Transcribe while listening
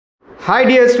Hi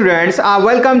dear students,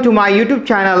 welcome to my YouTube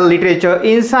channel Literature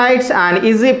Insights, an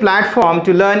easy platform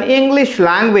to learn English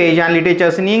language and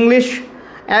literatures in English.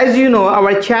 As you know,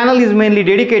 our channel is mainly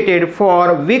dedicated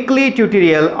for weekly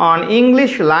tutorial on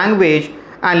English language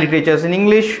and literatures in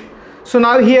English. So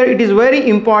now here it is very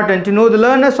important to know the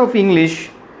learners of English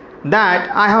that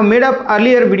I have made up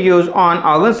earlier videos on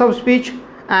organs of speech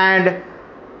and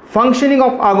functioning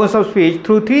of organs of speech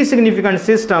through three significant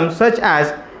systems such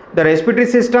as the respiratory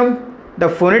system, the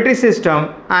phonatory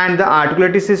system and the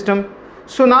articulatory system.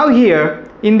 So now here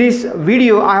in this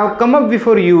video I have come up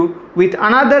before you with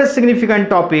another significant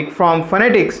topic from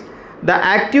phonetics, the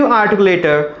active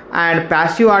articulator and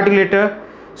passive articulator.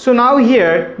 So now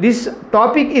here this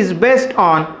topic is based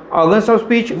on organs of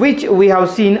speech, which we have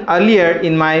seen earlier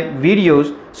in my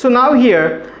videos. So now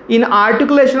here in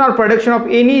articulation or production of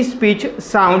any speech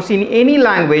sounds in any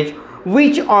language,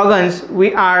 which organs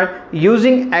we are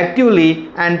using actively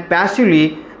and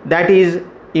passively, that is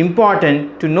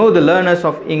important to know the learners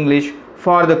of English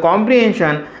for the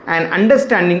comprehension and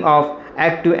understanding of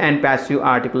active and passive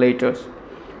articulators.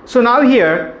 So now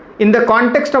here in the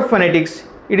context of phonetics,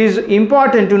 it is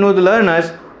important to know the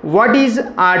learners what is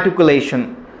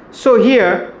articulation. So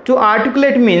here to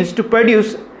articulate means to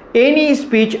produce any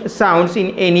speech sounds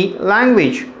in any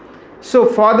language. So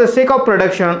for the sake of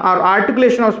production or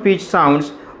articulation of speech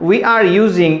sounds, we are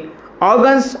using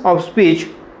organs of speech.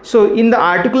 So in the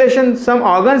articulation, some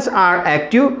organs are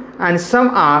active and some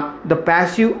are the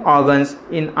passive organs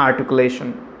in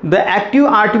articulation. The active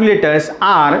articulators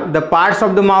are the parts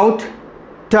of the mouth,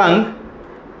 tongue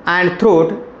and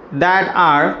throat that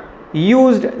are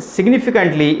used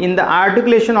significantly in the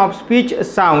articulation of speech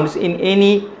sounds in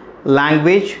any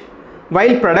language.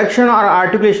 While production or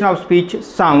articulation of speech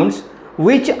sounds,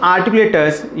 which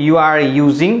articulators you are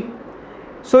using,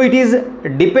 so it is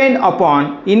depend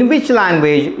upon in which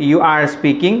language you are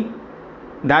speaking.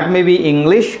 That may be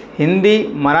English, Hindi,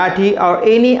 Marathi or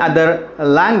any other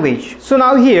language. So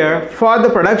now here for the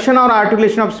production or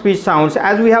articulation of speech sounds,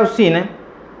 as we have seen,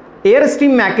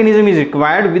 airstream mechanism is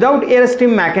required. Without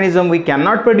airstream mechanism we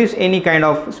cannot produce any kind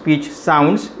of speech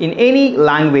sounds in any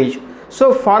language.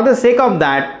 So for the sake of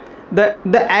that,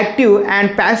 the active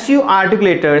and passive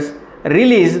articulators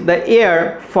release the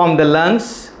air from the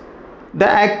lungs. The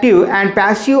active and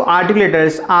passive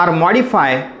articulators are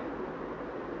modify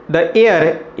the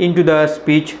air into the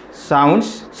speech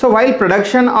sounds. So while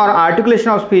production or articulation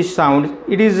of speech sounds,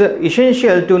 it is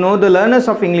essential to know the learners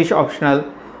of English optional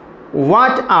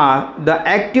what are the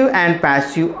active and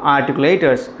passive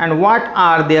articulators and what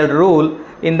are their role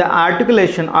in the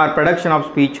articulation or production of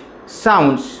speech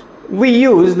sounds. We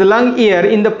use the lung air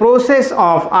in the process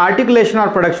of articulation or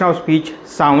production of speech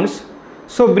sounds.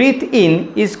 So breathe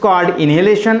in is called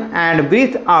inhalation and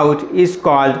breathe out is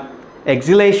called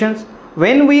exhalations.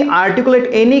 When we articulate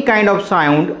any kind of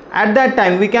sound, at that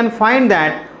time we can find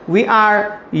that we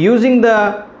are using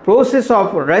the process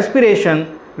of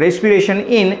respiration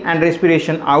in and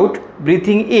respiration out,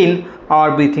 breathing in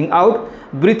or breathing out.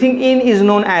 Breathing in is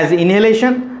known as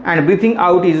inhalation and breathing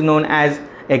out is known as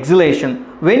exhalation.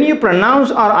 When you pronounce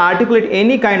or articulate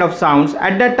any kind of sounds,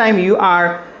 at that time you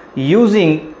are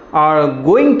using or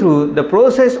going through the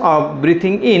process of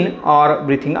breathing in or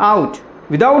breathing out.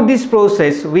 Without this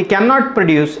process we cannot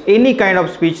produce any kind of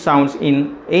speech sounds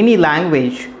in any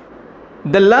language.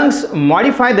 The lungs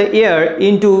modify the air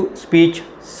into speech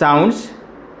sounds.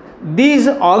 These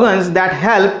organs that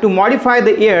help to modify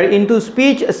the air into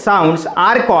speech sounds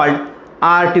are called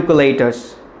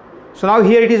articulators. So now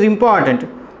here it is important,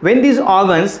 when these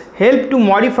organs help to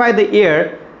modify the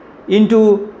air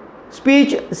into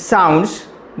speech sounds,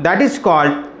 that is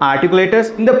called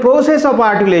articulators. In the process of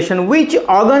articulation, which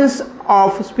organs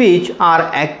of speech are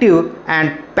active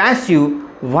and passive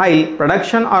while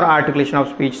production or articulation of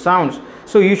speech sounds?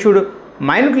 So you should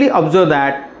minutely observe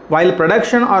that while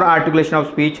production or articulation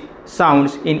of speech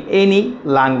sounds in any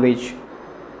language.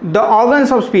 The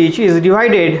organs of speech is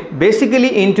divided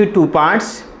basically into two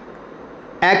parts,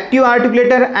 active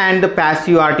articulator and the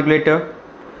passive articulator.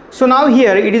 So now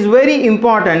here it is very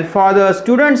important for the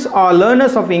students or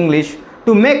learners of English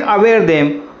to make aware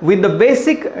them with the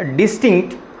basic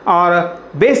distinct or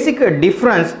basic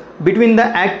difference between the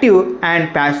active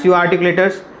and passive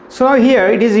articulators. So here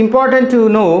it is important to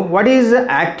know what is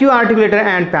active articulator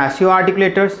and passive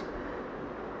articulators.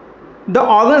 The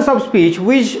organs of speech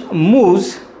which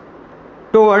moves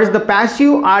towards the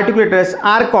passive articulators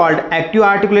are called active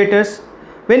articulators.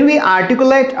 When we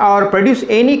articulate or produce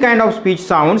any kind of speech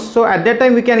sounds, so at that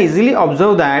time we can easily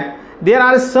observe that there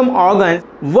are some organs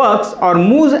works or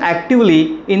moves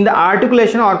actively in the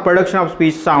articulation or production of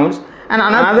speech sounds, and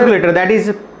another articulator, that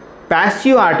is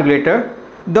passive articulator.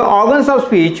 The organs of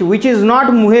speech which is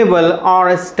not movable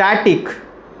or static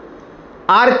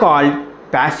are called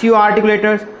passive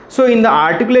articulators. So in the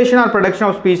articulation or production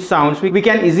of speech sounds, we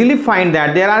can easily find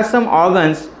that there are some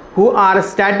organs who are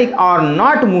static or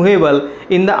not movable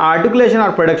in the articulation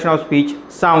or production of speech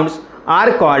sounds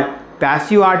are called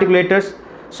passive articulators.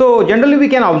 So generally we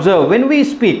can observe when we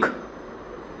speak,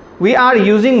 we are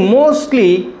using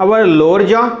mostly our lower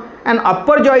jaw, and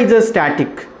upper jaw is a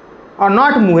static or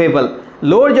not movable.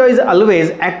 Lower jaw is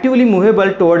always actively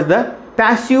movable towards the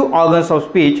passive organs of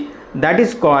speech, that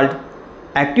is called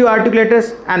active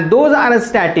articulators, and those are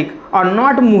static or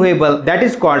not movable, that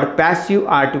is called passive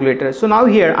articulators. So now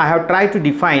here I have tried to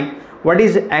define what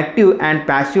is active and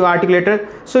passive articulator,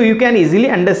 so you can easily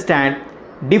understand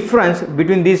difference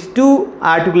between these two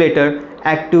articulator,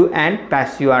 active and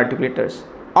passive articulators.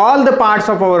 All the parts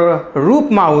of our roof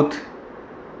mouth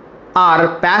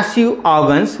are passive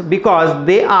organs because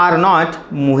they are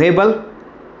not movable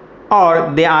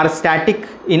or they are static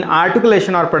in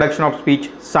articulation or production of speech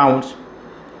sounds.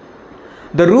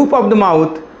 The roof of the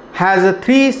mouth has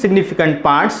three significant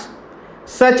parts,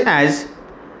 such as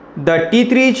the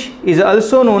teeth ridge is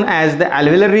also known as the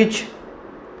alveolar ridge,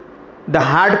 the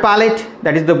hard palate,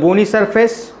 that is the bony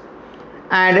surface,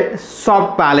 and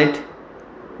soft palate.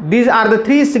 These are the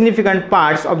three significant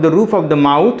parts of the roof of the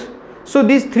mouth. So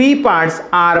these three parts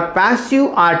are passive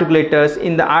articulators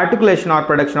in the articulation or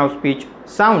production of speech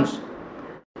sounds.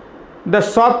 The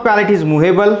soft palate is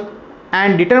movable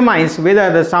and determines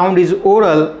whether the sound is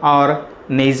oral or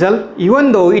nasal,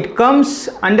 even though it comes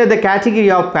under the category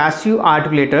of passive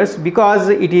articulators because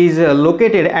it is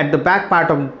located at the back part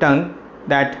of the tongue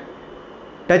that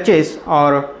touches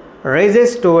or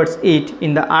raises towards it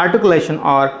in the articulation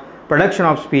or production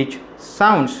of speech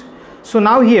sounds. So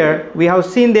now here we have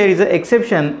seen there is an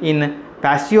exception in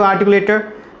passive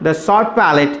articulator, the soft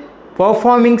palate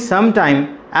performing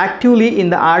sometime actively in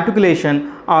the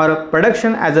articulation or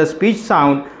production as a speech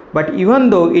sound, but even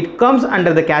though it comes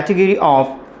under the category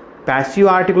of passive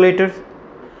articulators.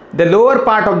 The lower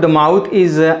part of the mouth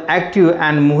is active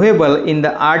and movable in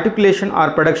the articulation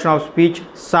or production of speech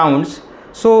sounds.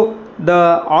 So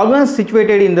the organs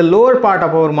situated in the lower part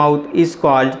of our mouth is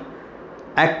called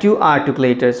active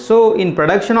articulators. So in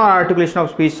production or articulation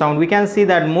of speech sound, we can see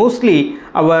that mostly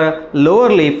our lower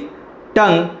lip,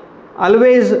 tongue,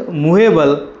 always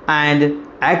movable and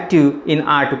active in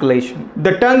articulation.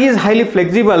 The tongue is highly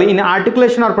flexible in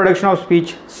articulation or production of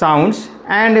speech sounds,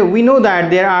 and we know that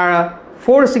there are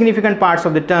four significant parts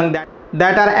of the tongue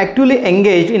that are actively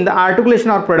engaged in the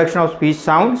articulation or production of speech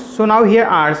sounds. So now here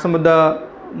are some of the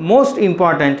most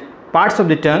important parts of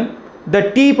the tongue: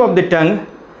 the tip of the tongue,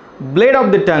 blade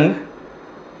of the tongue,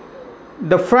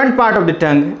 the front part of the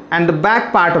tongue, and the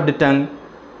back part of the tongue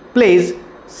plays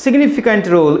significant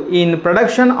role in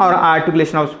production or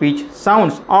articulation of speech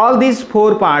sounds. All these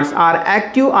four parts are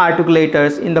active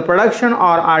articulators in the production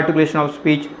or articulation of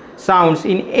speech sounds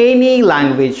in any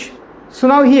language. So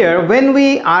now here when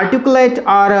we articulate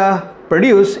or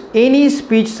produce any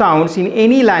speech sounds in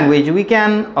any language, we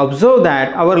can observe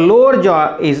that our lower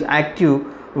jaw is active,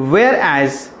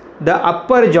 whereas the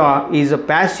upper jaw is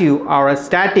passive or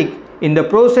static in the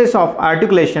process of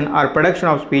articulation or production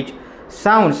of speech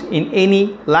sounds in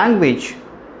any language.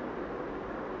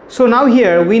 So now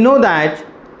here we know that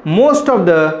most of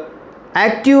the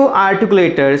active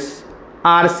articulators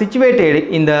are situated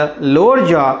in the lower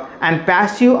jaw and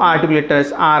passive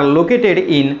articulators are located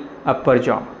in upper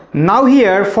jaw. Now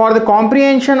here, for the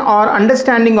comprehension or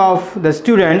understanding of the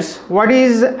students what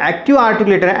is active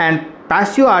articulator and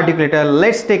passive articulator,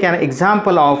 let's take an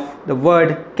example of the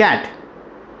word cat.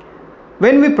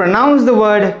 When we pronounce the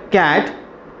word cat,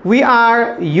 we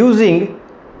are using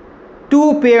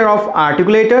two pair of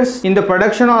articulators in the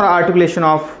production or articulation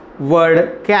of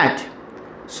word cat.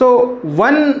 So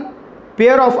one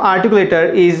pair of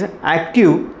articulator is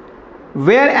active,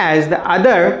 whereas the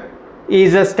other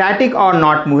is a static or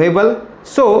not movable.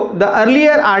 So the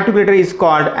earlier articulator is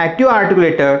called active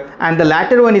articulator and the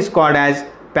latter one is called as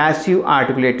passive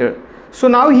articulator. So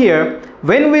now here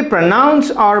when we pronounce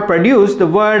or produce the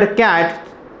word cat,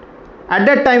 at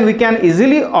that time we can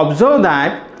easily observe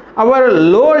that our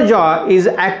lower jaw is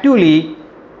actively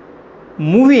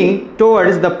moving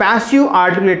towards the passive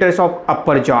articulators of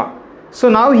upper jaw. So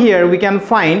now here we can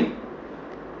find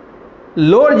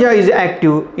lower jaw is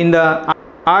active in the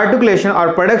articulation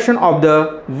or production of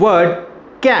the word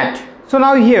cat. So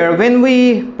now here when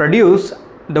we produce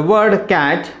the word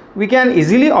cat, we can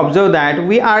easily observe that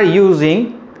we are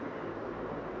using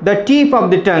the tip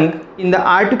of the tongue in the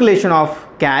articulation of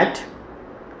cat,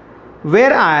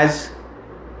 whereas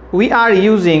we are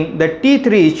using the teeth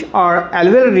reach or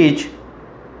alveolar reach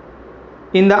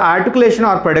in the articulation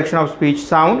or production of speech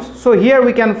sounds. So here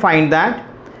we can find that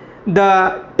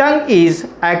the tongue is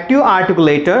active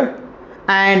articulator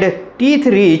and teeth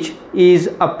reach is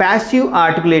a passive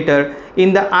articulator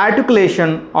in the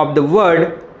articulation of the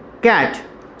word cat.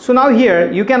 So now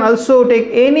here you can also take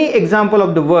any example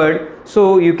of the word,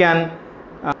 so you can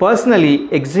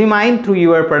personally examine through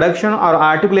your production or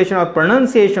articulation or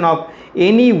pronunciation of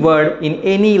any word in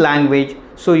any language,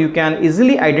 so you can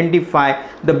easily identify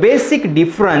the basic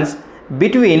difference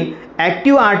between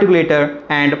active articulator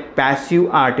and passive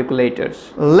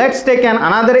articulators. Let's take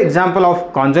another example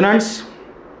of consonants.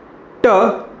 T,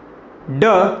 D,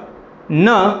 N,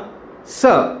 S.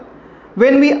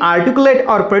 When we articulate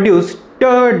or produce T,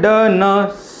 D, N,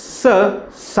 S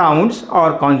sounds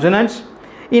or consonants,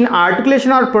 in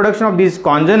articulation or production of these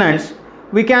consonants,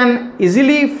 we can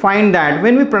easily find that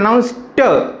when we pronounce T,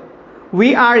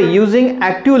 we are using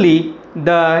actively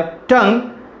the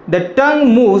tongue. The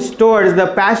tongue moves towards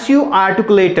the passive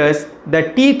articulators,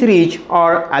 the teeth reach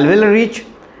or alveolar reach.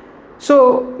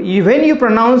 So when you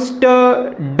pronounce T,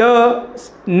 D,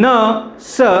 N,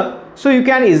 S, so you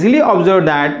can easily observe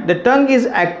that the tongue is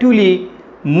actively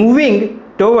moving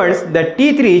towards the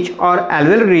teeth reach or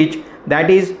alveolar reach,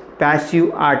 that is passive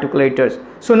articulators.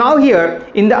 So now here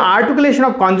in the articulation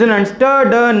of consonants T, D,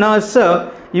 N, S,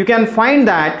 you can find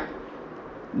that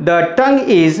the tongue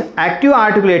is active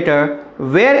articulator,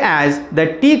 whereas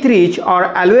the teeth reach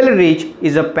or alveolar reach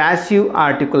is a passive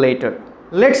articulator.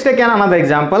 Let's take another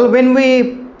example. When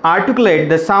we articulate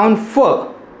the sound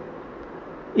F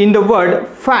in the word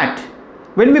fat,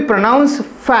 when we pronounce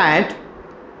fat,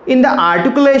 in the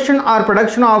articulation or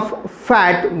production of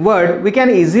fat word, we can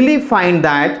easily find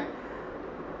that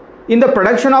in the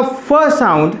production of F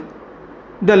sound,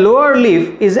 the lower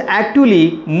lip is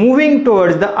actually moving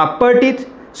towards the upper teeth.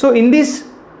 So in this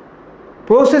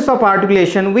process of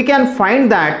articulation, we can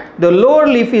find that the lower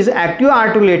lip is active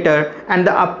articulator and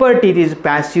the upper teeth is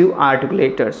passive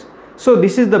articulators. So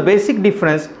this is the basic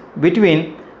difference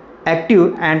between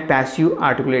active and passive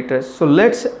articulators. So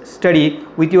let's study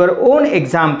with your own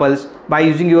examples, by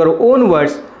using your own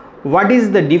words, what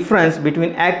is the difference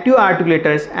between active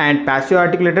articulators and passive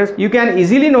articulators. You can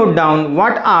easily note down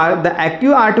what are the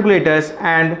active articulators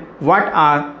and what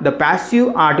are the passive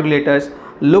articulators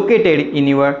located in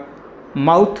your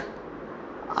mouth.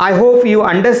 I hope you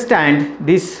understand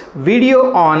this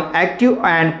video on active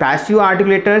and passive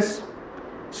articulators.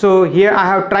 So here I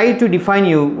have tried to define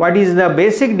you what is the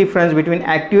basic difference between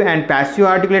active and passive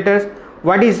articulators,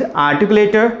 what is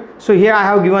articulator. So here I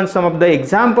have given some of the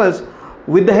examples.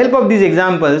 With the help of these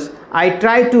examples, I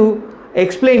try to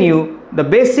explain you the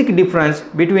basic difference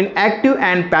between active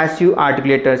and passive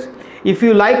articulators. If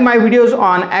you like my videos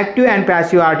on active and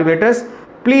passive articulators,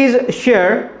 please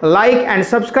share, like and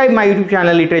subscribe my YouTube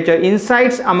channel Literature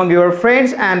Insights among your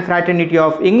friends and fraternity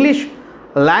of English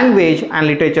language and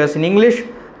literatures in English.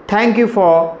 Thank you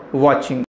for watching.